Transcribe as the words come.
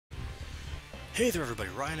Hey there everybody,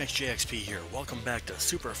 RyanXJXP here. Welcome back to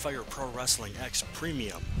Super Fire Pro Wrestling X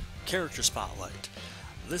Premium Character Spotlight.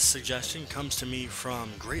 This suggestion comes to me from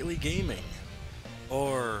Greatly Gaming,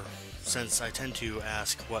 or since I tend to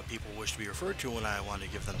ask what people wish to be referred to when I want to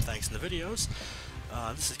give them thanks in the videos,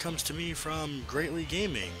 this comes to me from Greatly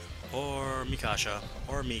Gaming, or Mikasha,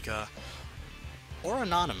 or Mika, or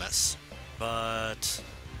Anonymous, but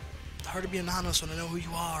hard to be anonymous when I know who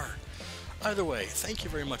you are. Either way, thank you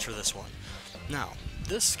very much for this one. Now,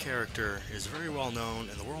 this character is very well known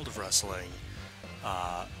in the world of wrestling.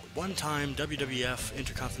 One-time WWF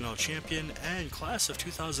Intercontinental Champion and Class of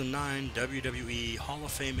 2009 WWE Hall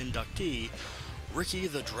of Fame inductee, Ricky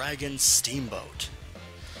the Dragon Steamboat.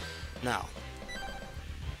 Now,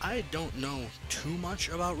 I don't know too much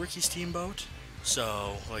about Ricky Steamboat,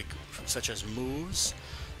 such as moves,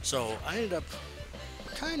 so I ended up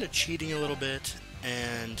kind of cheating a little bit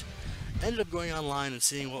and ended up going online and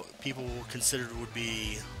seeing what people considered would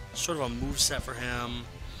be sort of a move set for him.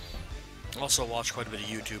 Also watched quite a bit of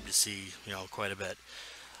YouTube to see, quite a bit.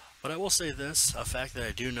 But I will say this, a fact that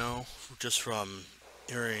I do know just from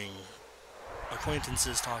hearing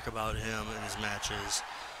acquaintances talk about him and his matches,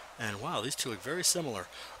 and wow, these two look very similar.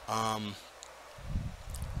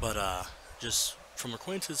 Just from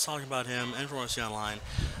acquaintances talking about him and from what I see online,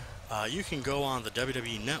 you can go on the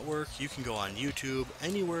WWE Network, you can go on YouTube,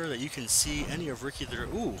 anywhere that you can see any of Ricky the...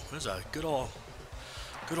 Ooh, there's a good old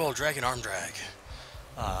dragon arm drag.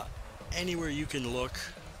 Anywhere you can look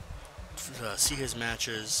to see his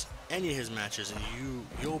matches, any of his matches, and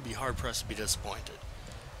you'll be hard pressed to be disappointed.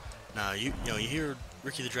 Now you hear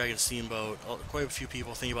Ricky the Dragon Steamboat. Quite a few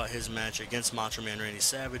people think about his match against Macho Man Randy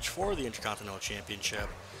Savage for the Intercontinental Championship,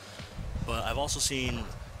 but I've also seen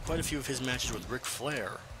quite a few of his matches with Ric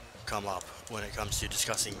Flair come up when it comes to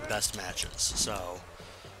discussing best matches. So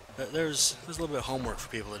there's a little bit of homework for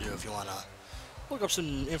people to do if you want to look up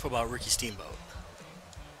some info about Ricky Steamboat.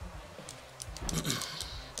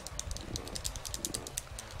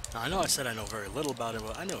 Now I know I said I know very little about him,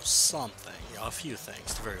 but I know something, a few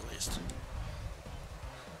things at the very least.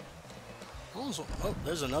 Oh,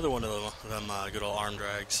 there's another one of them good old arm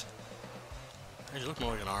drags. They look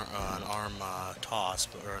more like an arm toss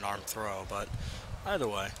or an arm throw, but either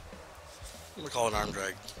way, I'm gonna call it an arm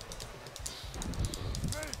drag.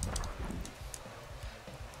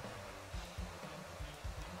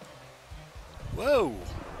 Whoa!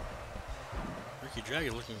 Ricky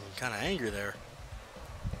Dragon looking kind of angry there.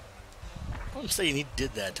 I'm saying he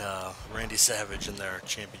did that to Randy Savage in their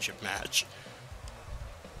championship match.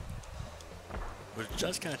 Which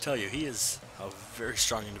does kind of tell you he is a very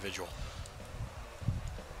strong individual.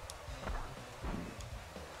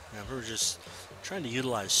 And we're just trying to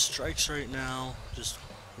utilize strikes right now, just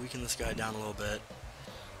weaken this guy down a little bit.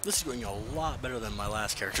 This is going a lot better than my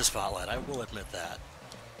last character spotlight, I will admit that.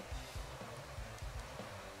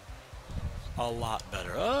 A lot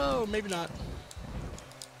better. Oh, maybe not.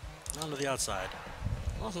 Not to the outside.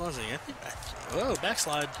 Also, another thing, oh,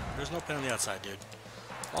 backslide. There's no pin on the outside, dude.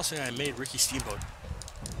 Also, I made Ricky Steamboat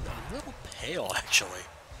a little pale, actually.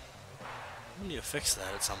 I need to fix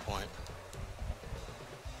that at some point.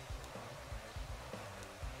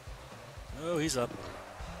 Oh, he's up.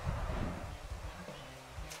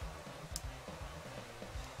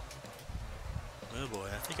 Oh boy,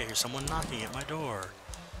 I think I hear someone knocking at my door.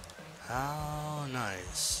 How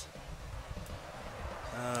nice.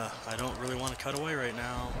 I don't really want to cut away right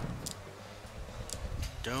now.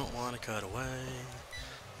 Don't want to cut away.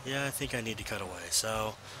 Yeah, I think I need to cut away,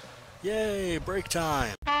 so... Yay, break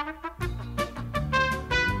time!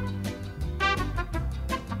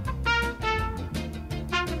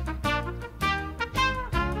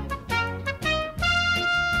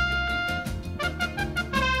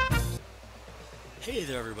 Hey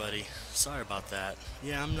there everybody, sorry about that.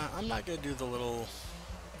 Yeah, I'm not gonna do the little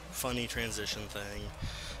funny transition thing.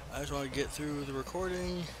 I just want to get through the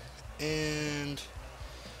recording and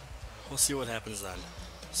we'll see what happens then.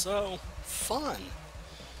 So, fun!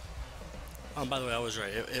 Oh, by the way, I was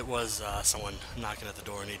right. It was someone knocking at the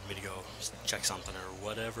door and needed me to go check something or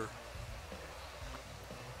whatever.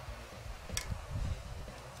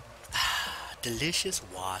 Delicious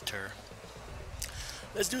water.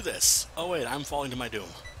 Let's do this. Oh wait, I'm falling to my doom.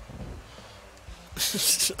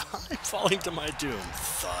 I'm falling to my doom.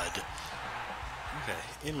 Thud.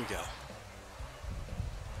 Okay, in we go.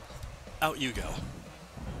 Out you go.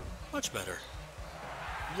 Much better.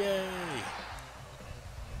 Yay!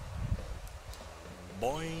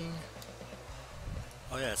 Boing.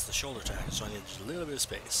 Oh yeah, it's the shoulder tackle, so I need just a little bit of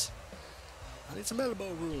space. I need some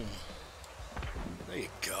elbow room. There you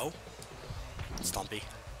go. Stompy.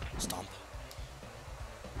 Stomp.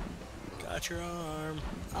 Got your arm.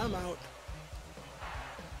 I'm out.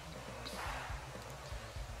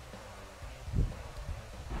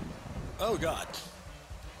 Oh god.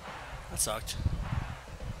 That sucked.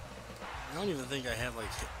 I don't even think I have like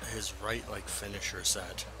his right like finisher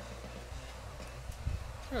set.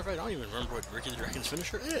 Matter of fact, I don't even remember what Ricky the Dragon's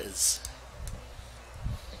finisher is.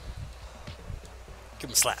 Give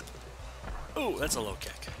him a slap. Oh, that's a low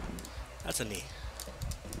kick. That's a knee.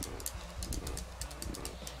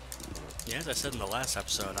 Yeah, as I said in the last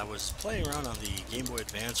episode, I was playing around on the Game Boy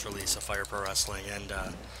Advance release of Fire Pro Wrestling, and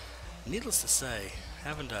needless to say,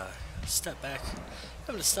 having to step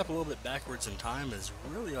a little bit backwards in time is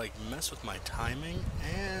really like mess with my timing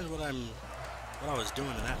and what I was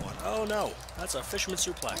doing in that one. Oh no, that's a fisherman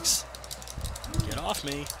suplex. Get off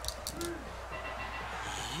me.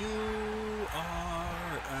 You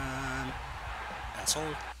are an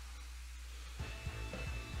asshole.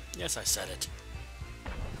 Yes, I said it.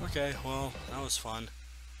 Okay, well, that was fun.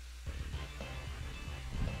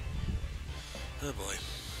 Oh boy.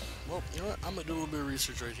 Well, you know what? I'm gonna do a little bit of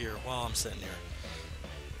research right here while I'm sitting here.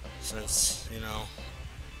 Since, you know,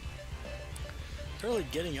 apparently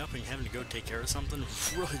getting up and having to go take care of something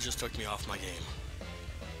really just took me off my game.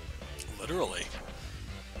 Literally.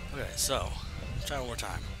 Okay, so, try one more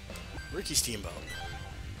time. Ricky Steamboat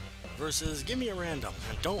versus Give Me a Random,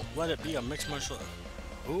 and don't let it be a mixed martial art.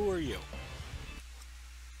 Who are you?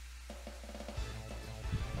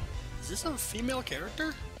 Is this a female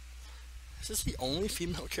character? Is this the only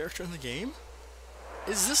female character in the game?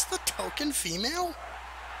 Is this the token female?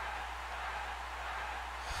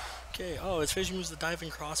 Okay, oh, his finishing moves the diving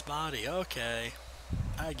crossbody. Okay,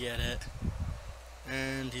 I get it.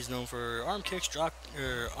 And he's known for arm kicks,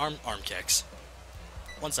 arm kicks.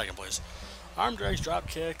 1 second, please. Arm drags, drop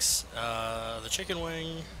kicks, the chicken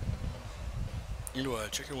wing into a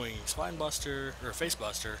chicken wing spine buster or face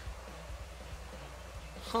buster.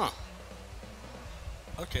 Huh.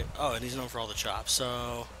 Okay. Oh, and he's known for all the chops.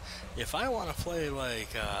 So, if I want to play like,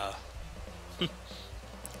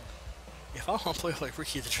 if I want to play like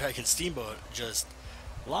Ricky the Dragon Steamboat, just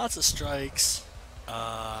lots of strikes.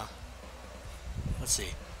 Let's see.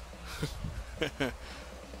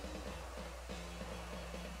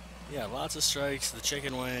 Yeah, lots of strikes, the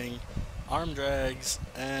chicken wing, arm drags,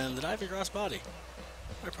 and the diving crossbody.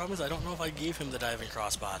 My problem is I don't know if I gave him the diving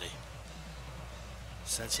crossbody.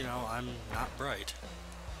 Since, you know, I'm not bright.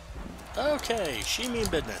 Okay, she mean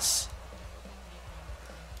business.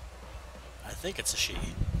 I think it's a she.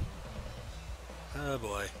 Oh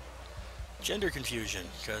boy. Gender confusion,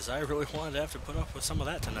 because I really wanted to have to put up with some of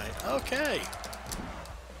that tonight. Okay!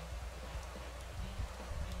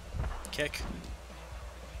 Kick.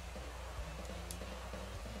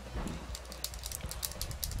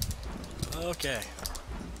 Okay.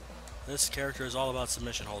 This character is all about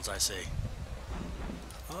submission holds, I see.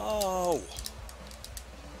 Oh!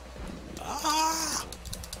 Ah!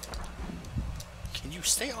 Can you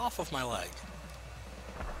stay off of my leg?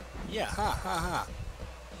 Yeah, ha, ha, ha.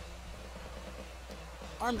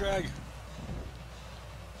 Arm drag.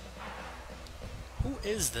 Who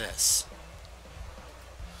is this?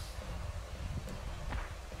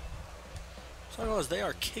 So I know they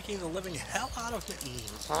are kicking the living hell out of me.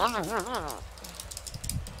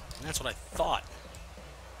 And that's what I thought.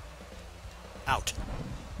 Out.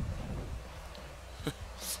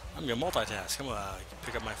 I'm gonna multitask. I'm gonna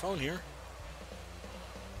pick up my phone here.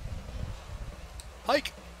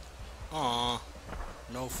 Hike! Aw,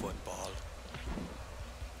 no football.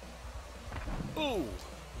 Ooh,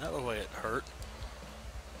 that way it hurt.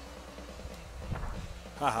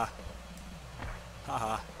 Haha.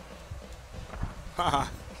 Haha. Haha.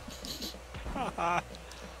 Haha.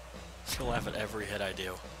 She'll laugh at every hit I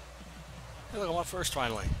do. Hey, look, I'm up first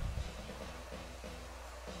finally.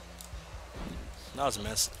 That was a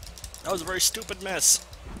miss. That was a very stupid miss.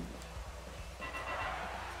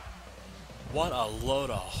 What a load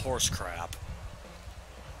of horse crap.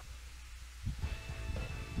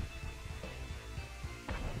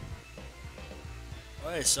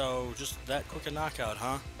 Okay, so just that quick a knockout,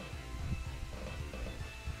 huh?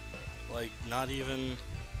 Like, not even...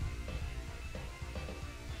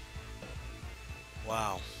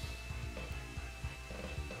 Wow.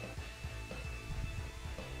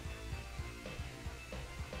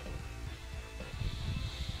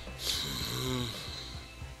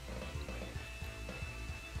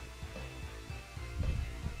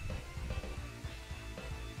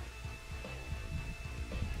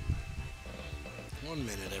 One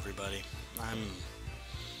minute, everybody.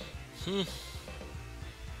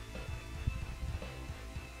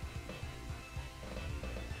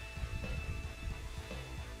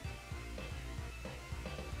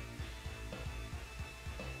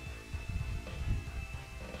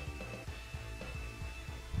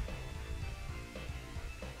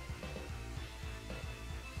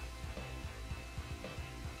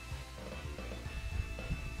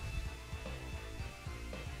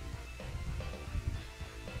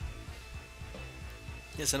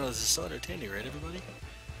 Yes, I know this is so entertaining, right, everybody?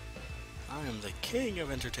 I am the king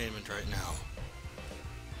of entertainment right now.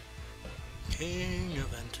 King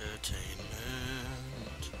of entertainment.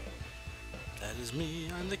 That is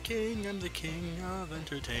me. I'm the king of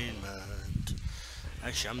entertainment.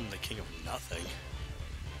 Actually, I'm the king of nothing.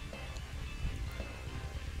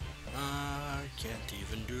 I can't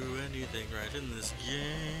even do anything right in this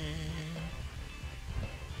game.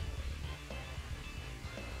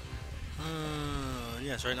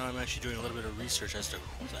 Yes, right now I'm actually doing a little bit of research as to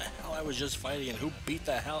who the hell I was just fighting and who beat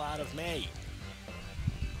the hell out of me.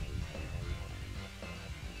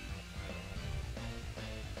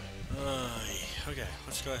 Okay,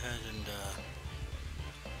 let's go ahead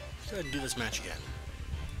and do this match again.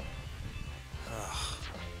 Ugh.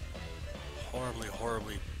 Horribly,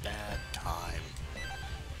 horribly bad time.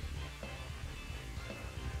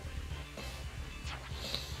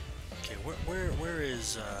 Okay, where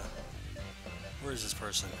is this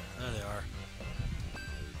person? There they are.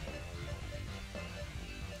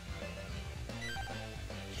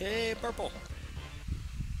 Hey, purple.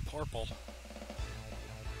 Purple.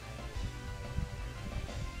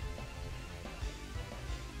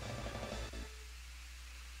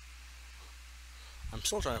 I'm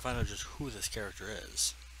still trying to find out just who this character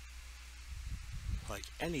is. Like,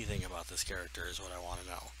 anything about this character is what I want to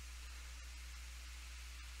know.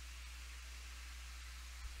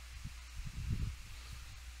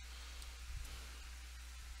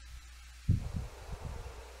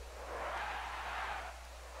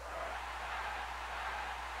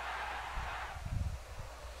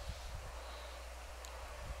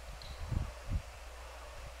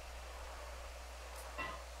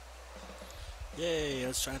 Yay,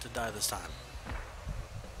 let's try not to die this time.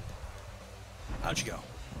 How'd you go?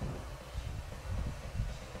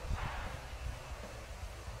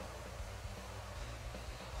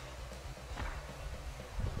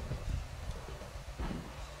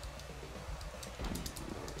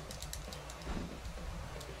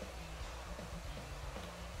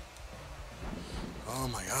 Oh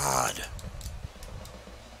my god.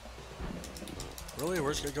 Really?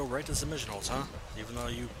 We're just gonna go right to submission holds, huh? Even though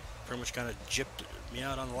you pretty much kind of gypped me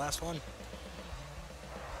out on the last one?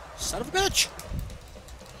 Son of a bitch!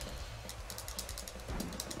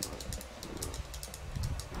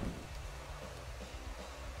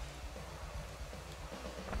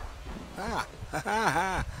 Ah! Ha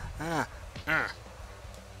ha ha! Ah!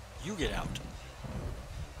 You get out.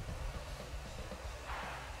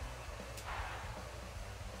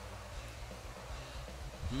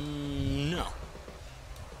 No.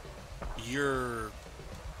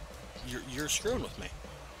 You're screwing with me.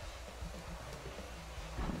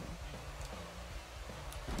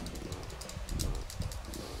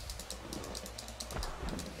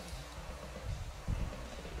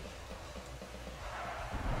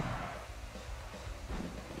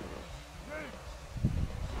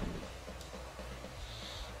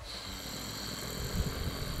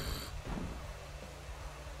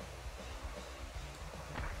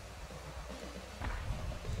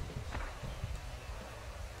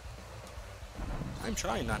 I'm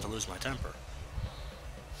trying not to lose my temper.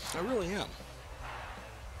 I really am.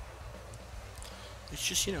 It's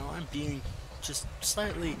just, you know, I'm being just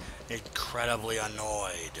slightly incredibly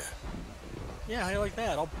annoyed. Yeah, how you like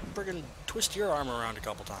that? I'll friggin' twist your arm around a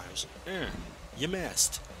couple times. You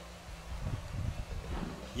missed.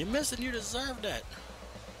 You missed and you deserved it.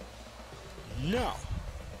 No.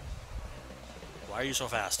 Why are you so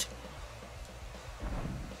fast?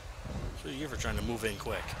 That's what you get for trying to move in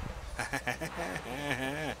quick.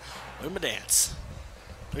 Look at my dance.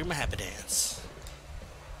 Look at my happy dance.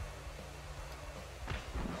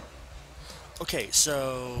 Okay,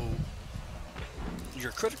 so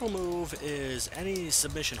your critical move is any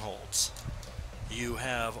submission holds. You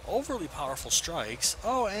have overly powerful strikes.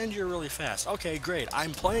 Oh, and you're really fast. Okay, great.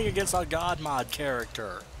 I'm playing against a God Mod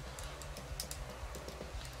character.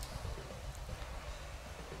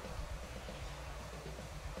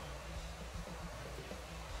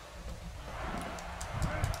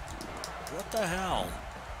 What the hell?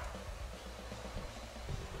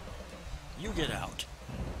 You get out.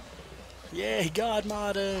 Yay, God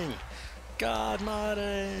modding! God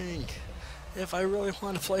modding! If I really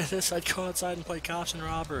want to play this, I'd go outside and play cops and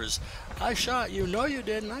robbers. I shot you. No, you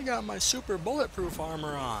didn't. I got my super bulletproof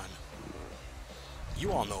armor on.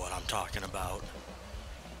 You all know what I'm talking about.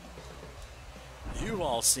 You've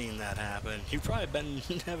all seen that happen. You've probably been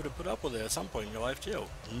having to put up with it at some point in your life, too.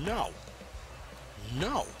 No.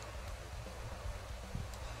 No.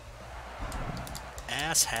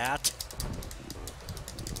 Asshat.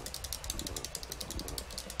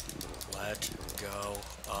 Let go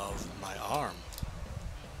of my arm.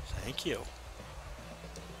 Thank you.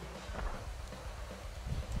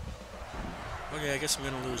 Okay, I guess I'm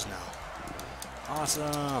gonna lose now.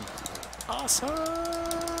 Awesome! Awesome!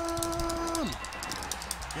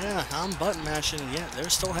 Yeah, I'm button mashing, and yet they're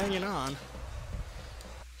still hanging on.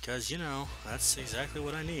 Because, you know, that's exactly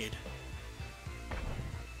what I need.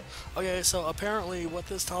 Okay, so apparently what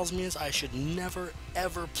this tells me is I should never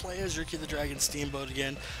ever play as Ricky the Dragon Steamboat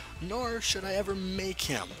again, nor should I ever make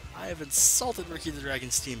him. I have insulted Ricky the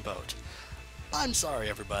Dragon Steamboat. I'm sorry,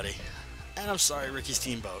 everybody. And I'm sorry, Ricky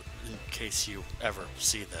Steamboat, in case you ever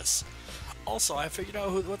see this. Also, I figured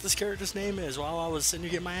out what this character's name is while I was sitting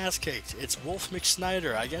here getting my ass kicked. It's Wolf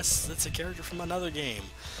McSnyder. I guess that's a character from another game.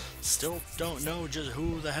 Still don't know just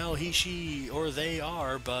who the hell he, she, or they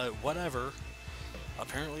are, but whatever.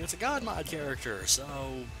 Apparently it's a God mod character, so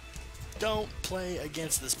don't play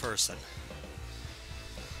against this person.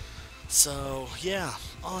 So, yeah,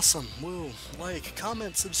 awesome, woo, like,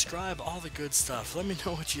 comment, subscribe, all the good stuff. Let me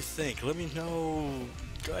know what you think. Let me know,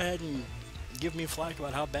 go ahead and give me flack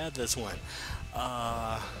about how bad this went.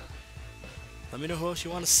 Let me know who else you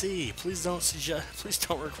want to see. Please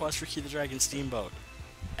don't request Ricky the Dragon Steamboat.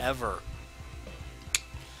 Ever.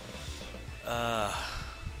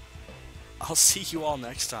 I'll see you all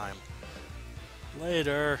next time.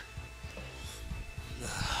 Later.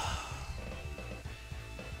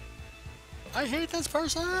 I hate this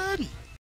person!